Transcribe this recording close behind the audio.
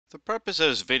The purpose of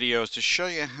this video is to show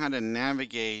you how to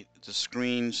navigate the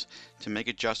screens to make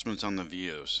adjustments on the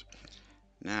views.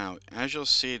 Now, as you'll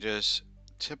see, there's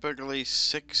typically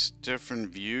 6 different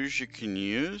views you can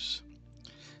use.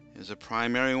 There's a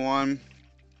primary one,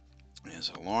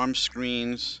 there's alarm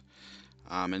screens,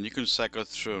 and you can cycle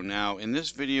through. Now, in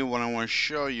this video, what I want to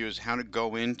show you is how to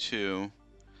go into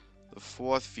the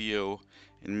 4th view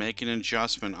and make an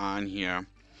adjustment on here.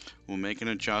 We'll make an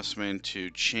adjustment to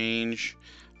change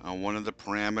one of the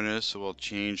parameters, so we'll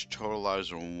change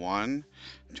totalizer 1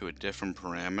 to a different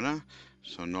parameter.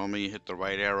 So normally you hit the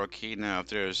right arrow key. Now if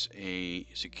there's a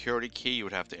security key, you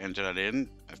would have to enter that in.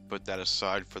 I've put that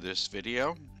aside for this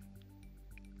video.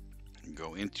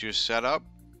 Go into your setup,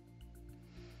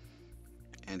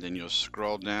 and then you'll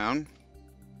scroll down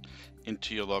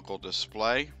into your local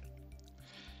display.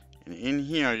 And in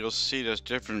here you'll see there's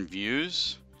different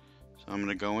views. So I'm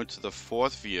going to go into the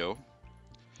 4th view.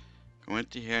 Go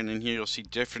into here, and in here you'll see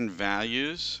different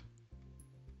values.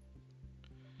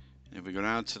 And if we go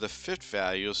down to the 5th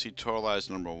value, you'll see totalizer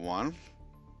number 1.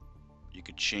 You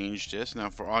could change this.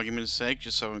 Now for argument's sake,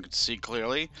 just so we can see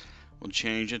clearly, we'll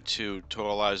change it to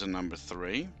totalizer number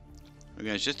 3.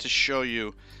 Again, it's just to show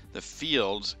you the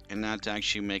fields and not to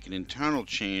actually make an internal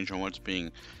change on what's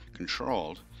being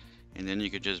controlled. And then you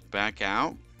could just back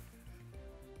out.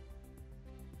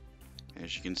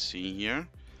 As you can see here,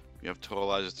 we have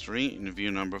totalizer 3 in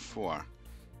view number 4.